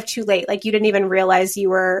 was it kind of too late? Like you didn't even realize you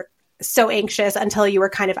were so anxious until you were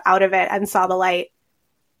kind of out of it and saw the light?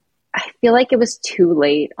 I feel like it was too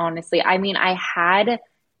late, honestly. I mean, I had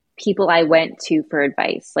people I went to for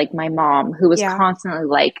advice, like my mom, who was constantly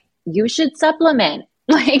like, you should supplement.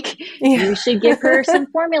 Like, you should give her some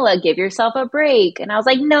formula, give yourself a break. And I was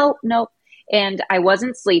like, no. And I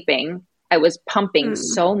wasn't sleeping. I was pumping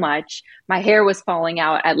so much. My hair was falling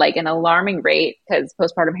out at like an alarming rate because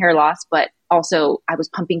postpartum hair loss, but also I was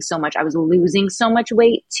pumping so much. I was losing so much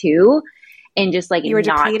weight too. And just like, you were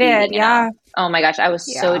not depleted. Yeah. Oh my gosh. I was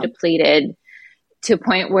so depleted to a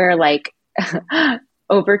point where like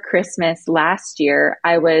over Christmas last year,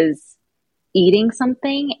 I was eating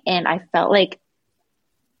something and I felt like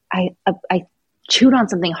I chewed on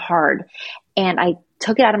something hard and I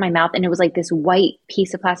took it out of my mouth and it was like this white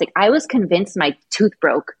piece of plastic. I was convinced my tooth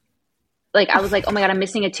broke. Like I was like, oh my God, I'm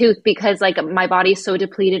missing a tooth because like my body is so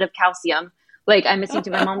depleted of calcium. Like I'm missing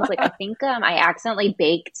tooth. My mom was like, I think I accidentally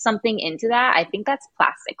baked something into that. I think that's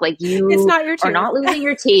plastic. Like it's not your tooth. Are not losing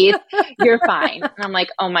your teeth. You're fine. And I'm like,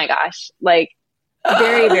 oh my gosh, like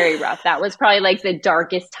very, very rough. That was probably like the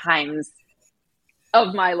darkest times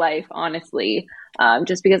of my life, honestly,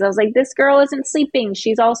 just because I was like, this girl isn't sleeping.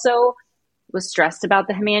 She's also was stressed about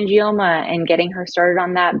the hemangioma and getting her started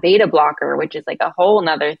on that beta blocker, which is like a whole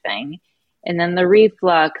nother thing. And then the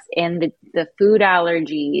reflux and the food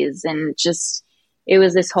allergies and just, it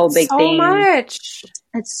was this whole big thing. Much.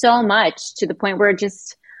 It's so much to the point where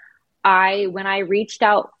just when I reached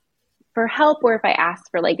out for help or if I asked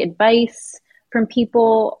for like advice from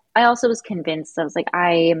people, I also was convinced. I was like,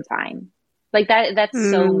 I am fine. Like that's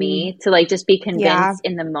so me to like just be convinced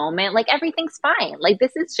in the moment, like everything's fine. Like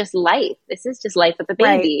this is just life. This is just life with a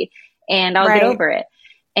baby and I'll get over it.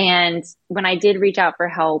 And when I did reach out for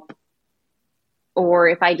help or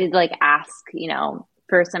if I did like ask, you know,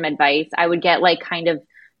 for some advice, I would get like kind of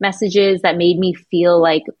messages that made me feel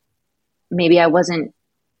like maybe I wasn't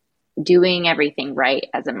doing everything right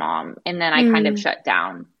as a mom. And then I kind of shut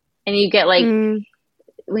down and you get like,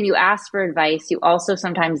 when you ask for advice, you also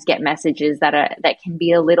sometimes get messages that can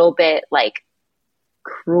be a little bit like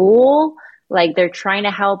cruel, like they're trying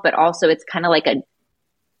to help, but also it's kind of like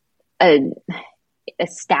a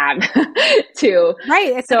stab too.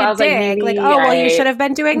 Right. It's so like I was dig. Like, oh, well, you should have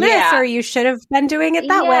been doing this or you should have been doing it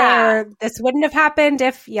that way or this wouldn't have happened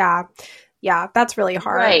if, that's really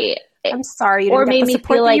hard. Right. I'm sorry. You or didn't made get the me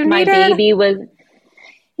support feel that like you my needed. baby was,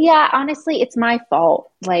 honestly, it's my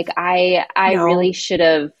fault. Like I really should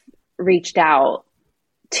have reached out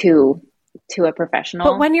to a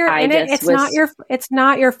professional. But when you're in it, it's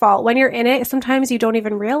not your fault. When you're in it, sometimes you don't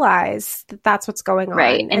even realize that that's what's going on.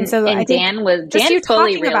 Right. And so Dan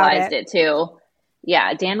fully realized it too.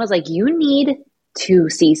 Yeah. Dan was like, you need to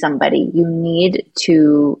see somebody. You need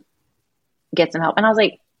to get some help. And I was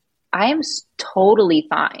like, I am totally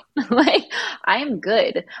fine. Like, I am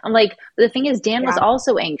good. I'm like, the thing is, Dan was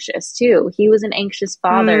also anxious too. He was an anxious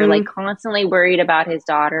father, like constantly worried about his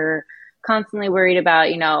daughter, constantly worried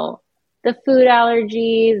about, you know, the food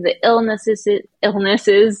allergies, the illnesses,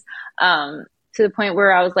 to the point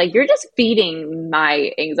where I was like, you're just feeding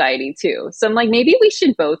my anxiety too. So I'm like, maybe we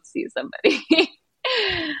should both see somebody.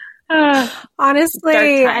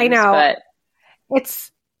 Honestly, times, I know. but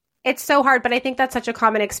It's so hard, but I think that's such a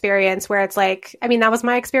common experience where it's like, I mean, that was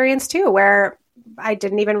my experience too, where I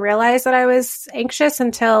didn't even realize that I was anxious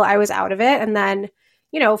until I was out of it. And then,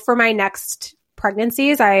 you know, for my next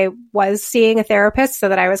pregnancies, I was seeing a therapist so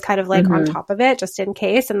that I was kind of like on top of it just in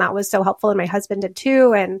case. And that was so helpful. And my husband did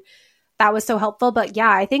too. And that was so helpful. But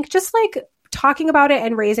yeah, I think just like talking about it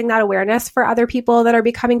and raising that awareness for other people that are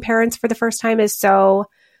becoming parents for the first time is so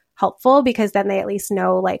helpful because then they at least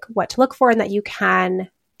know like what to look for and that you can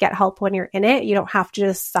get help when you're in it. You don't have to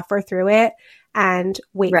just suffer through it and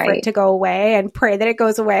wait for it to go away and pray that it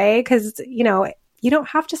goes away because, you know, you don't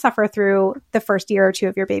have to suffer through the first year or two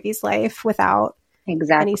of your baby's life without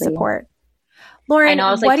any support. Lauren, I know.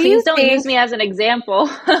 I was like, please don't use me as an example.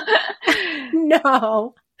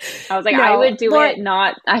 No. I was like, I would do it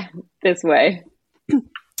not this way.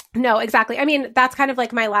 No, exactly. I mean, that's kind of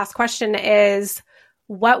like my last question is,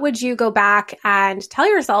 what would you go back and tell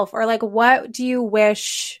yourself? Or like, what do you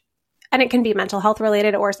wish And it can be mental health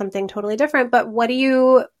related or something totally different. But what do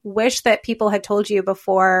you wish that people had told you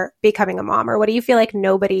before becoming a mom? Or what do you feel like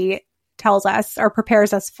nobody tells us or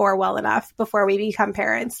prepares us for well enough before we become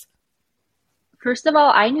parents? First of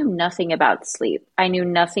all, I knew nothing about sleep. I knew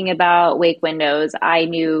nothing about wake windows. I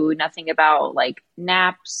knew nothing about like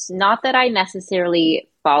naps. Not that I necessarily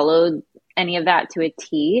followed any of that to a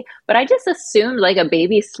T, but I just assumed like a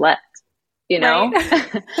baby slept, you know?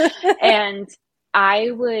 Right. And I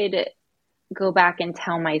would go back and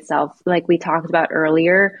tell myself, like we talked about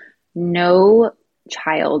earlier, no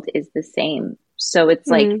child is the same. So it's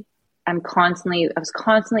like I was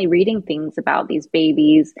constantly reading things about these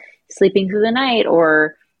babies sleeping through the night,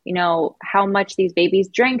 or, you know, how much these babies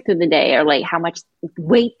drank through the day, or like how much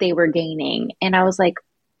weight they were gaining. And I was like,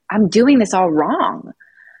 I'm doing this all wrong.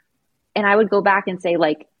 And I would go back and say,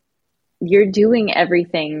 like, you're doing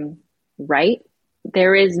everything right.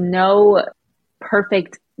 There is no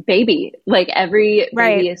perfect baby. Like every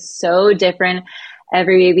baby is so different.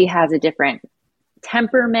 Every baby has a different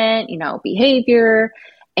temperament, you know, behavior.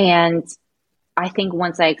 And I think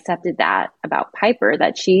once I accepted that about Piper,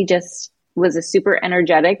 that she just was a super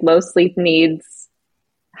energetic, low sleep needs,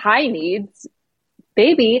 high needs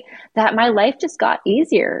baby, that my life just got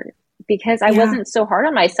easier because I wasn't so hard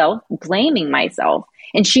on myself, blaming myself.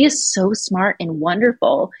 And she is so smart and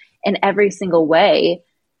wonderful in every single way,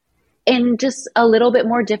 and just a little bit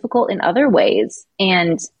more difficult in other ways.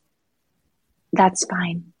 And that's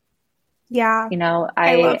fine. Yeah. You know,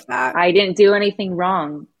 I love that. I didn't do anything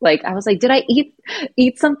wrong. Like, I was like, did I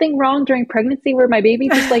eat something wrong during pregnancy where my baby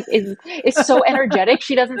just like is so energetic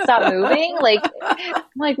she doesn't stop moving? Like, I'm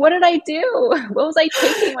like, what did I do? What was I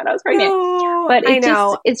taking when I was pregnant? No, but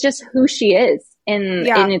it's just who she is. And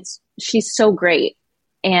she's so great.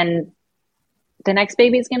 And the next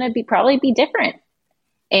baby is going to probably be different.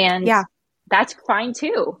 And that's fine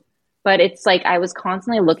too. But it's like, I was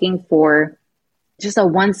constantly looking for just a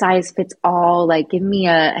one size fits all, like, give me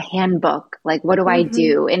a handbook. Like, what do I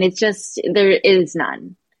do? And it's just, there is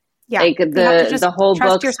none. Yeah. Like the whole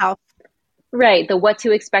book. Yourself. Right. The what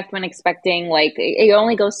to expect when expecting, like it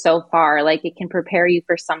only goes so far. Like it can prepare you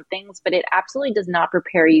for some things, but it absolutely does not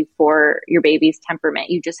prepare you for your baby's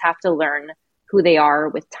temperament. You just have to learn who they are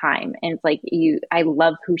with time. And it's like, I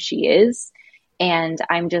love who she is. And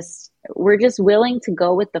we're just willing to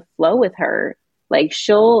go with the flow with her. Like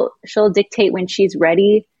she'll dictate when she's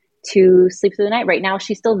ready to sleep through the night. Right now,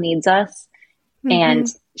 she still needs us, and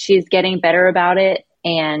she's getting better about it.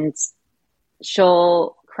 And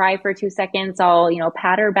she'll cry for 2 seconds. I'll,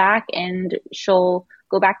 pat her back, and she'll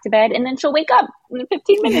go back to bed, and then she'll wake up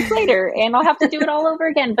 15 minutes later, and I'll have to do it all over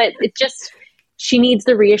again. But she needs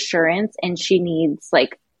the reassurance, and she needs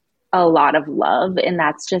like a lot of love, and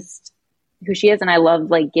that's just who she is. And I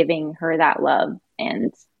love like giving her that love,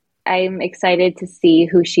 and I'm excited to see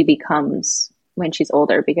who she becomes when she's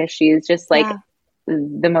older, because she's just like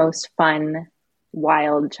the most fun,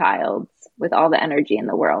 wild child with all the energy in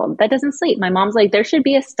the world that doesn't sleep. My mom's like, there should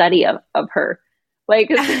be a study of her. Like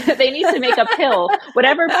they need to make a pill,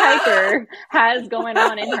 whatever Piper has going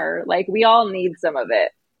on in her. Like we all need some of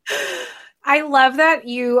it. I love that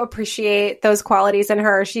you appreciate those qualities in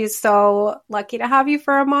her. She's so lucky to have you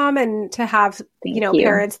for a mom, and to have, Thank you.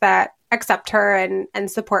 Parents that accept her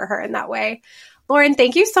and support her in that way. Lauren,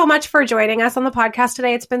 thank you so much for joining us on the podcast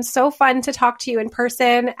today. It's been so fun to talk to you in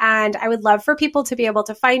person, and I would love for people to be able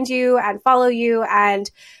to find you and follow you.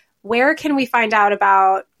 And where can we find out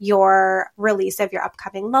about your release of your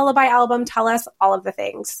upcoming Lullaby album? Tell us all of the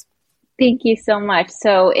things. Thank you so much.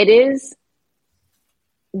 So it is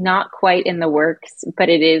not quite in the works, but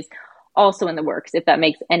it is also in the works, if that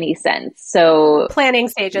makes any sense. So planning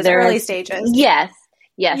stages, early stages. Yes.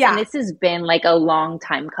 Yeah. And this has been like a long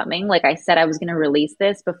time coming. Like I said, I was going to release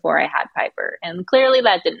this before I had Piper, and clearly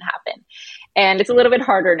that didn't happen. And it's a little bit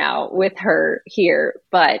harder now with her here,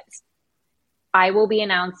 but I will be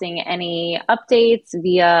announcing any updates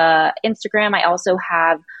via Instagram. I also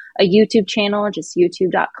have a YouTube channel, just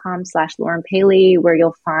youtube.com/Lauren Paley, where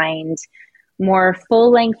you'll find more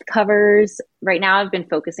full-length covers. Right now, I've been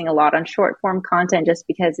focusing a lot on short-form content just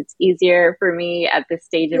because it's easier for me at this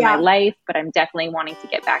stage of my life, but I'm definitely wanting to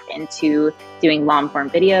get back into doing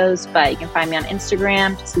long-form videos. But you can find me on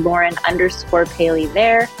Instagram, just Lauren_Paley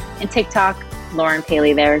there, and TikTok, Lauren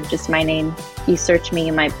Paley there, just my name. If you search me,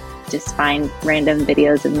 you might just find random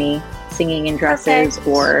videos of me singing in dresses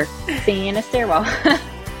or singing in a stairwell.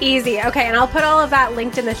 Easy. Okay. And I'll put all of that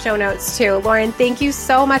linked in the show notes too. Lauren, thank you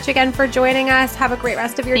so much again for joining us. Have a great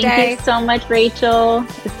rest of your day. Thank you so much, Rachel.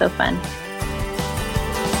 It's so fun.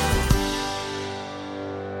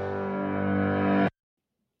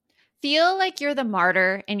 Feel like you're the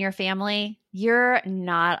martyr in your family? You're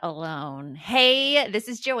not alone. Hey, this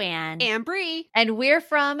is Joanne. And Bree. And we're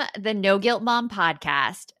from the No Guilt Mom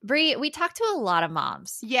podcast. Bree, we talk to a lot of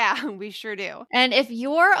moms. Yeah, we sure do. And if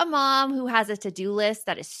you're a mom who has a to-do list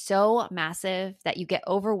that is so massive that you get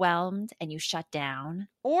overwhelmed and you shut down,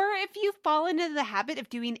 or if you've fallen into the habit of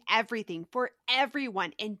doing everything for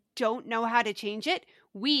everyone and don't know how to change it,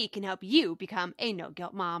 we can help you become a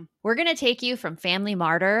no-guilt mom. we're going to take you from family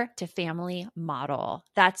martyr to family model.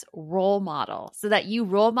 That's role model, so that you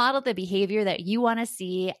role model the behavior that you want to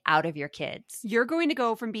see out of your kids. You're going to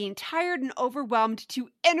go from being tired and overwhelmed to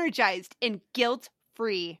energized and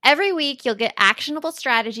guilt-free. Every week, you'll get actionable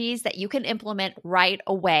strategies that you can implement right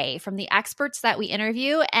away from the experts that we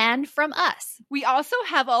interview and from us. We also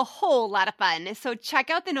have a whole lot of fun, so check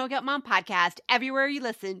out the No Guilt Mom podcast everywhere you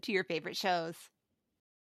listen to your favorite shows.